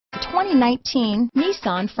2019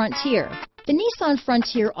 Nissan Frontier. The Nissan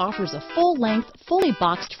Frontier offers a full-length, fully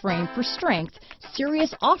boxed frame for strength,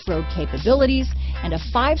 serious off-road capabilities, and a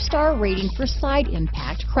 5-star rating for side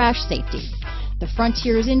impact crash safety. The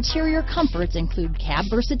Frontier's interior comforts include cab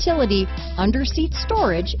versatility, under-seat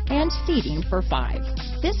storage, and seating for 5.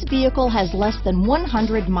 This vehicle has less than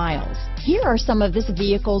 100 miles. Here are some of this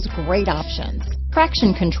vehicle's great options: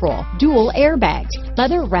 traction control, dual airbags,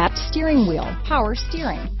 leather-wrapped steering wheel, power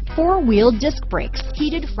steering, 4-wheel disc brakes,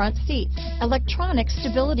 heated front seats, electronic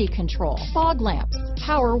stability control, fog lamps,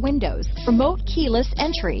 power windows, remote keyless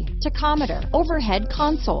entry, tachometer, overhead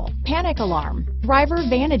console, panic alarm, driver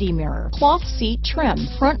vanity mirror, cloth seat trim,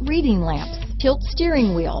 front reading lamps, tilt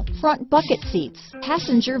steering wheel, front bucket seats,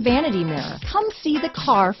 passenger vanity mirror. Come see the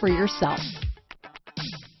car for yourself.